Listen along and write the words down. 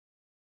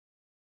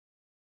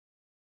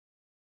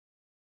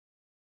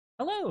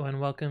Hello and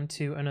welcome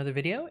to another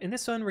video. In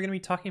this one, we're going to be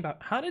talking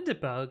about how to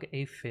debug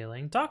a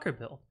failing Docker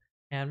build.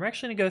 And we're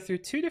actually going to go through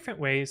two different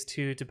ways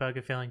to debug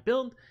a failing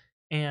build.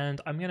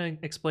 And I'm going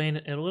to explain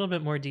in a little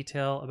bit more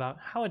detail about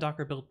how a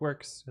Docker build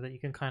works so that you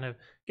can kind of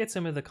get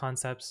some of the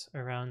concepts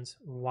around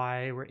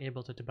why we're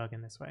able to debug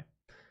in this way.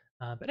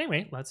 But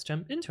anyway, let's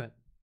jump into it.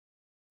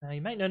 Now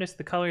you might notice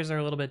the colors are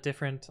a little bit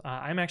different.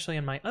 I'm actually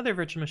in my other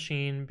virtual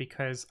machine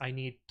because I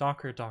need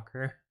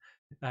Docker.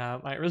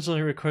 I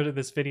originally recorded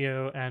this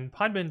video and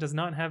Podman does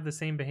not have the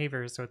same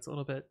behavior, so it's a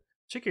little bit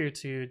trickier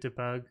to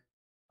debug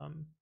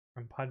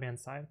from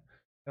Podman's side.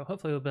 So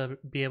hopefully we'll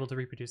be able to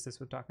reproduce this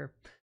with Docker.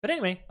 But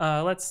anyway,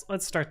 let's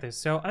start this.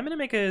 So I'm going to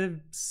make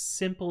a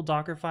simple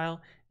Docker file.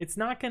 It's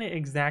not going to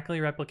exactly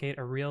replicate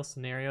a real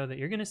scenario that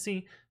you're going to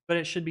see, but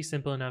it should be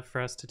simple enough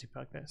for us to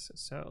debug this.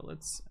 So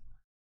let's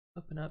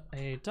open up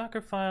a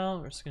Docker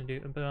file. We're just going to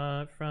do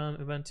from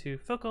Ubuntu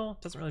Focal.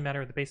 Doesn't really matter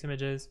what the base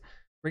image is.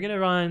 We're going to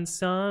run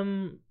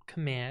some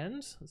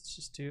command. Let's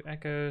just do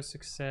echo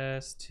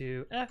success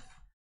to F.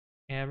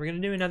 And we're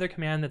going to do another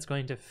command that's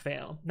going to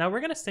fail. Now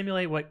we're going to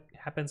simulate what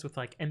happens with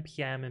like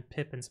npm and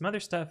pip and some other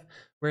stuff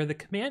where the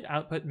command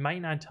output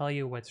might not tell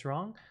you what's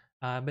wrong,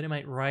 but it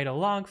might write a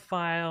log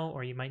file,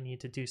 or you might need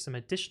to do some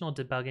additional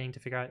debugging to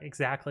figure out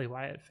exactly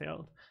why it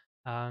failed.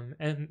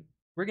 And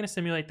we're going to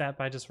simulate that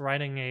by just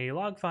writing a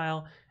log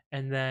file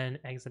and then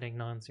exiting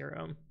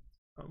non-zero.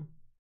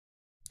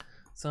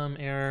 Some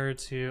error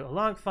to a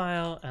log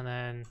file and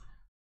then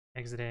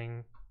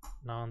exiting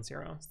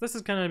non-zero. So this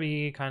is going to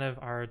be kind of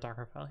our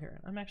Docker file here.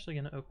 I'm actually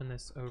going to open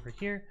this over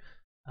here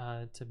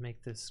to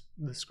make the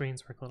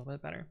screens work a little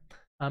bit better.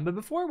 But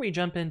before we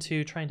jump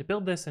into trying to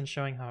build this and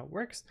showing how it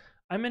works,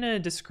 I'm going to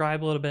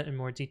describe a little bit in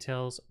more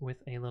details with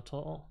a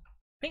little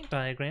paint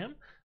diagram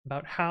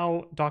about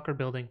how Docker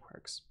building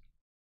works.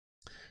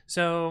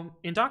 So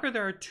in Docker,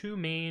 there are two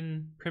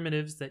main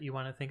primitives that you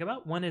want to think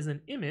about. One is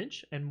an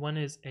image and one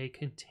is a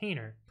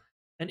container.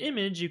 An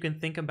image you can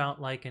think about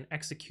like an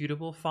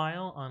executable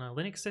file on a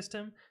Linux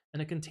system,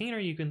 and a container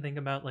you can think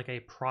about like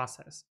a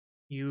process.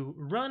 You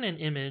run an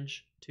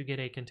image to get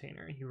a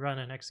container. You run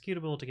an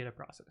executable to get a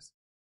process.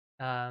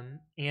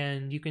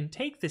 And you can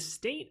take the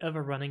state of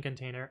a running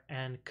container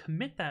and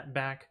commit that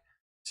back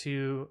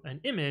to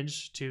an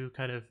image to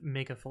kind of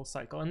make a full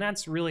cycle. And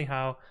that's really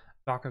how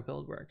Docker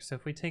build works. So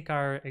if we take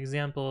our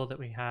example that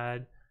we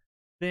had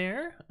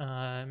there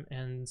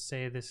and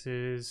say this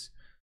is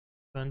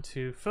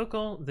Ubuntu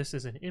Focal, this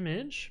is an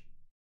image.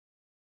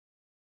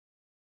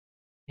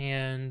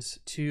 And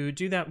to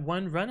do that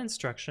one run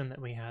instruction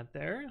that we had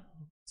there,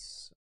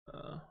 let's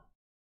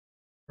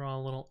draw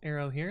a little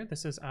arrow here.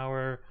 This is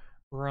our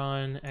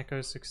run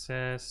echo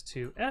success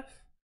to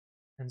F.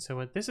 And so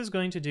what this is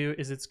going to do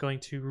is it's going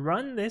to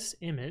run this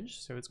image.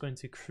 So it's going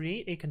to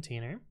create a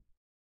container.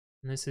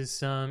 And this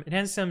is it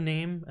has some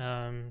name,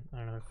 I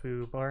don't know,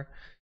 foo bar.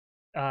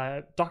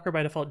 Docker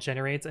by default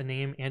generates a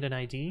name and an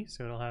ID,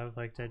 so it'll have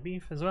like dead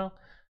beef as well.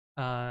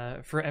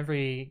 For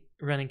every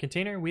running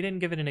container, we didn't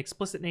give it an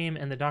explicit name,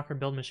 and the Docker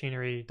build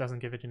machinery doesn't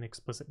give it an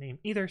explicit name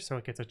either, so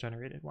it gets a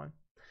generated one.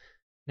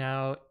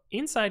 Now,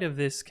 inside of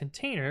this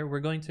container,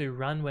 we're going to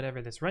run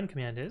whatever this run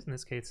command is. In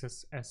this case,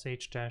 it's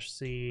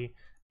sh-c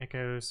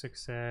echo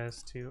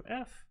success to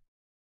F.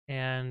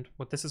 And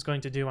what this is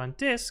going to do on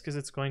disk is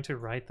it's going to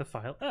write the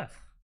file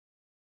F.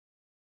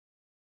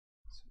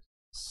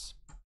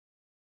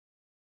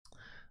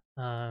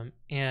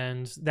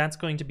 And that's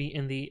going to be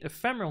in the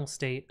ephemeral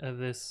state of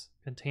this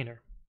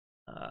container.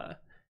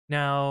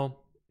 Now,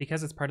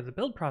 because it's part of the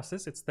build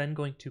process, it's then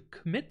going to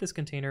commit this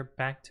container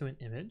back to an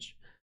image.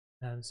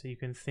 So you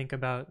can think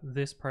about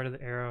this part of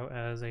the arrow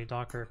as a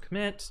Docker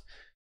commit,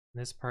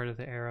 this part of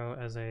the arrow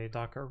as a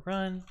Docker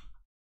run.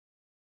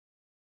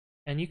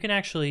 And you can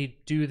actually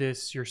do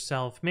this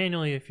yourself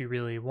manually if you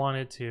really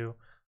wanted to.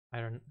 I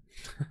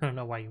don't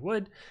know why you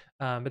would,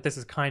 but this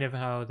is kind of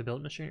how the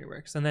build machinery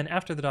works. And then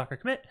after the Docker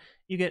commit,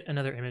 you get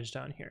another image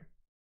down here.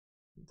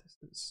 This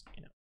is,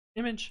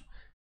 image.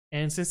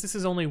 And since this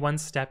is only one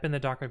step in the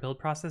Docker build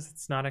process,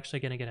 it's not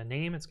actually going to get a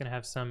name. It's going to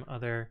have some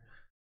other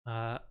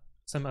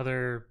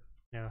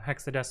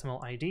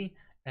hexadecimal ID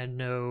and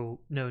no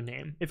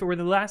name. If it were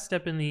the last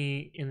step in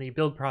the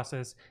build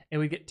process, it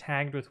would get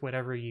tagged with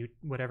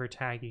whatever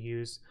tag you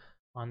use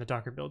on the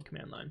Docker build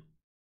command line.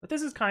 But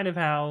this is kind of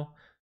how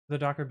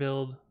Docker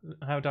build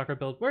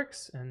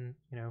works, and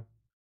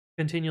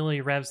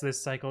continually revs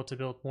this cycle to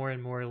build more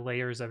and more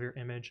layers of your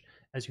image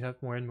as you have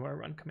more and more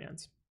run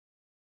commands.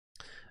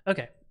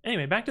 Okay,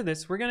 anyway, back to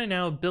this. We're going to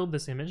now build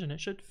this image, and it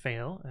should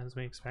fail as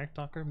we expect.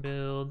 Docker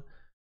build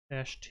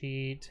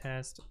 -t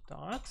test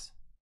dot.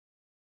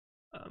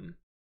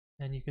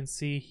 And you can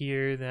see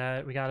here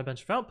that we got a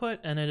bunch of output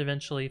and it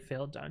eventually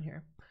failed down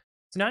here.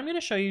 So now I'm going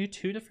to show you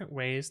two different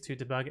ways to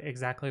debug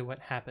exactly what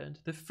happened.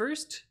 The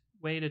first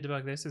way to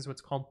debug this is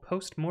what's called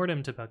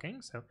postmortem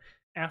debugging. So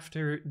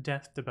after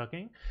death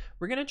debugging,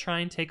 we're going to try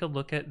and take a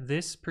look at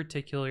this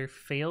particular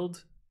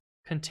failed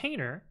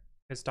container,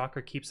 because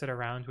Docker keeps it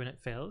around when it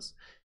fails,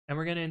 and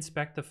we're going to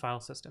inspect the file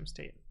system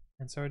state.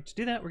 And so to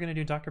do that, we're going to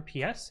do docker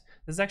ps.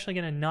 This is actually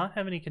going to not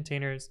have any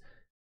containers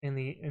in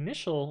the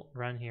initial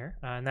run here,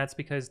 and that's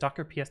because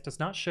docker ps does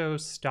not show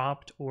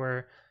stopped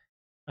or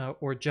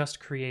just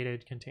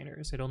created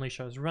containers. It only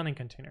shows running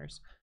containers.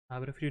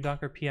 But if we do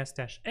docker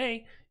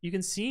ps-a, you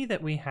can see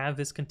that we have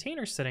this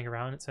container sitting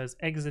around. It says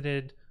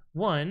exited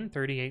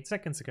 38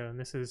 seconds ago, and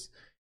this is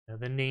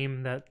the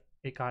name that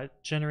it got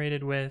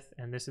generated with,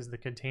 and this is the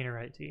container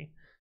ID.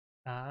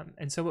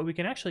 And so what we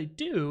can actually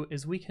do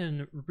is we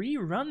can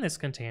rerun this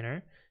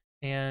container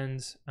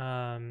and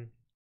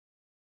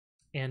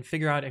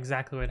figure out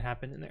exactly what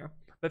happened in there.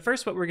 But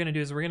first, what we're going to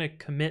do is we're going to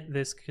commit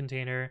this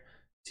container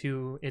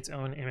to its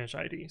own image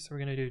ID. So we're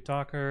going to do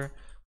docker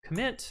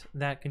commit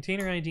that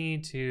container ID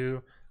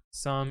to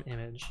some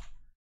image.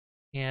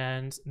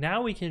 And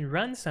now we can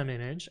run some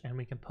image and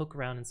we can poke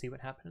around and see what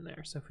happened in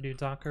there. So if we do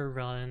docker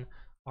run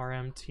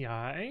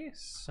rmti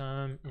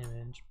some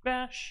image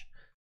bash,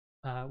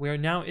 we are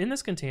now in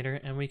this container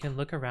and we can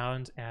look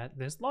around at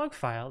this log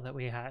file that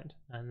we had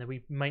and that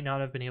we might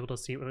not have been able to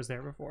see what was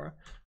there before.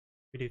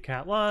 We do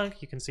cat log,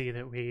 you can see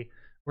that we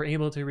were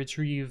able to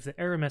retrieve the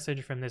error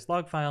message from this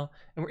log file,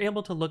 and we're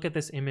able to look at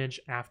this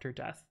image after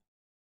death.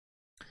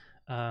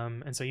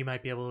 And so you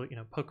might be able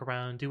to poke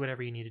around, do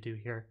whatever you need to do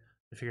here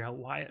to figure out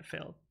why it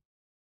failed.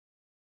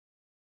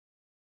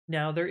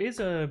 Now there is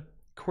a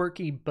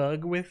quirky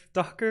bug with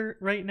Docker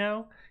right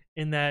now,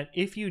 in that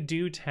if you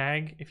do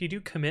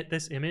commit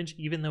this image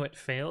even though it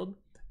failed,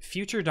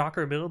 future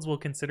Docker builds will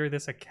consider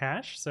this a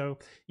cache. So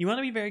you want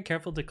to be very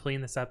careful to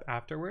clean this up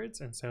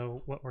afterwards. And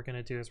so what we're going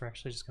to do is we're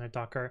actually just going to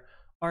docker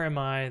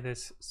RMI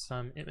this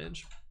some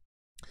image.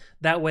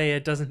 That way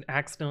it doesn't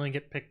accidentally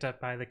get picked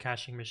up by the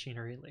caching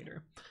machinery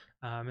later.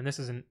 And this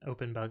is an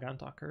open bug on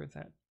Docker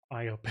that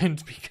I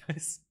opened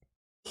because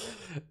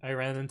I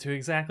ran into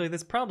exactly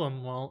this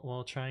problem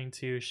while trying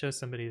to show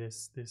somebody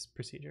this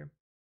procedure.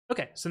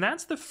 Okay, so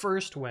that's the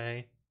first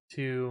way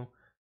to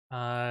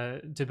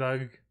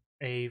debug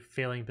a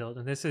failing build,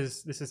 and this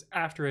is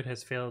after it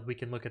has failed. We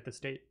can look at the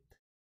state.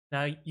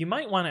 Now you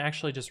might want to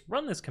actually just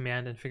run this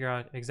command and figure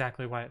out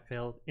exactly why it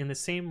failed in the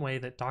same way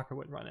that Docker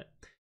would run it.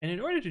 And in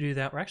order to do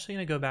that, we're actually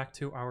going to go back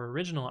to our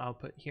original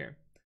output here.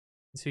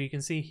 So you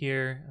can see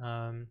here,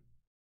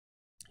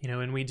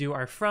 when we do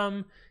our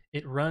from,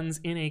 it runs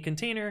in a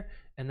container,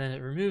 and then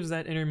it removes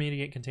that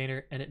intermediate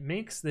container, and it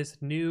makes this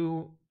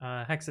new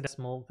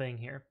hexadecimal thing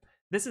here.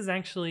 This is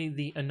actually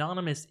the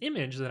anonymous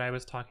image that I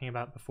was talking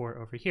about before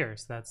over here.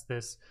 So that's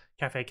this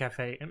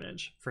cafe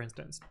image, for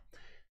instance.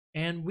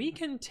 And we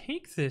can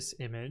take this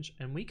image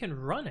and we can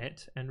run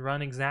it and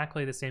run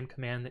exactly the same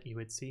command that you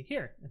would see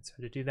here. And so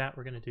to do that,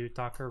 we're going to do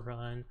docker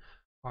run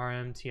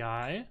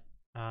rmti.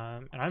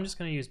 And I'm just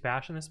going to use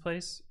bash in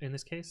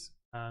this case.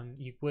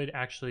 You would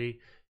actually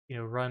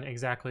run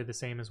exactly the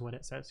same as what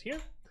it says here,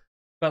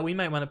 but we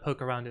might want to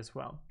poke around as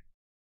well.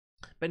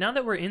 But now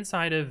that we're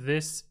inside of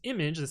this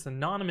image, this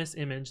anonymous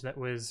image that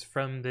was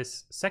from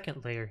this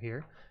second layer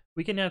here,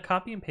 we can now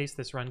copy and paste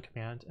this run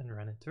command and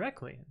run it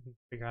directly and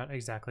figure out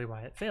exactly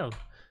why it failed.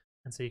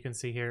 And so you can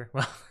see here,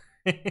 well,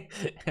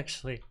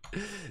 actually,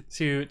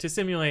 to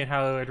simulate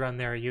how it would run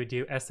there, you would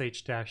do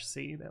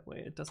sh-c. That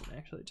way it doesn't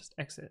actually just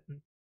exit.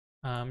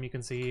 You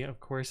can see, of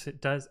course,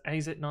 it does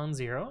exit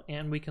non-zero,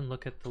 and we can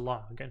look at the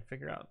log and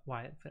figure out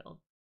why it failed.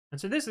 And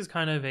so this is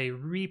kind of a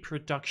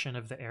reproduction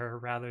of the error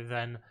rather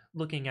than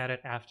looking at it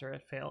after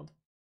it failed.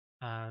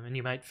 And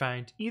you might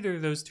find either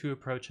of those two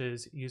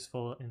approaches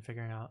useful in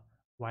figuring out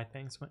why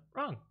things went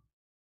wrong.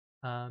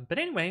 But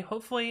anyway,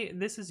 hopefully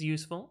this is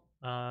useful.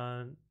 If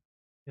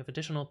you have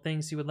additional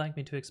things you would like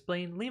me to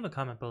explain, leave a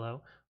comment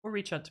below or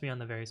reach out to me on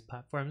the various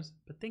platforms.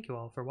 But thank you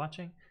all for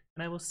watching,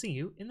 and I will see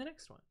you in the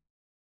next one.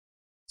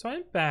 So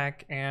I'm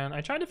back, and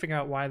I tried to figure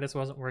out why this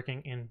wasn't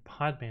working in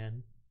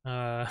Podman.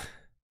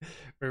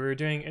 Where we were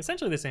doing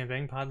essentially the same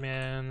thing,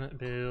 podman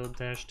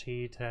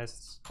build-t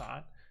tests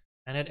dot,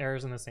 and it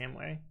errors in the same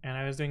way. And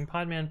I was doing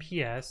podman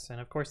ps, and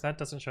of course that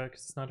doesn't show it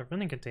because it's not a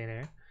running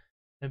container.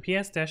 And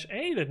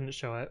ps-a didn't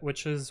show it,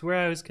 which is where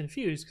I was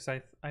confused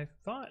because I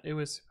thought it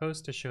was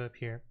supposed to show up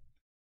here.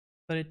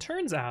 But it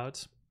turns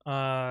out,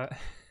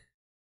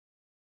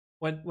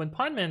 what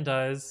podman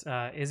does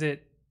is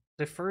it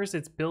defers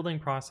its building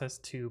process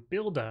to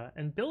builda,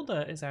 and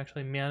builda is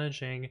actually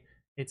managing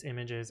its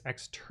images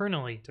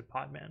externally to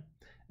Podman.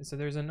 And so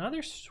there's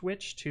another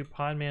switch to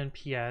Podman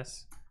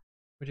PS,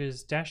 which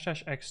is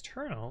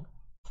 --external,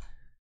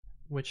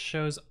 which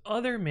shows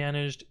other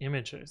managed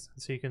images.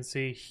 So you can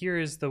see here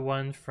is the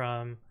one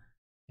from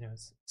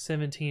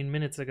 17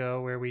 minutes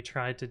ago where we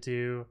tried to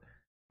do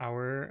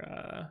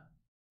our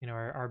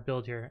our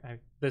build here.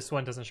 This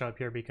one doesn't show up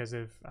here because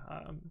of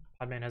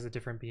Podman has a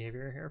different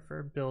behavior here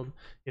for build. You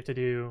have to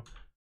do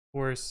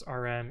force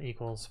rm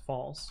equals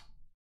false,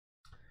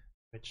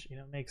 which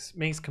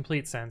makes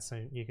complete sense.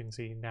 So you can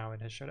see now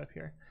it has showed up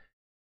here.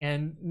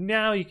 And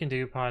now you can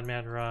do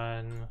podman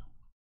run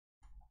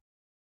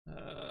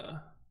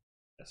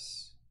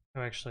this.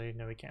 Oh, actually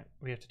no, we can't.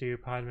 We have to do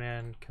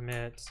podman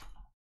commit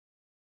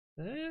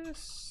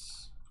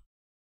this.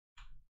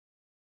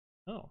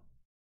 Oh,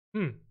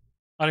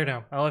 I don't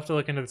know. I'll have to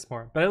look into this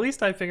more. But at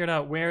least I figured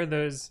out where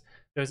those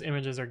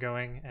images are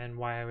going and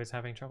why I was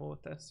having trouble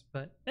with this.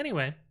 But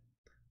anyway,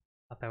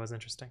 thought that was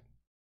interesting.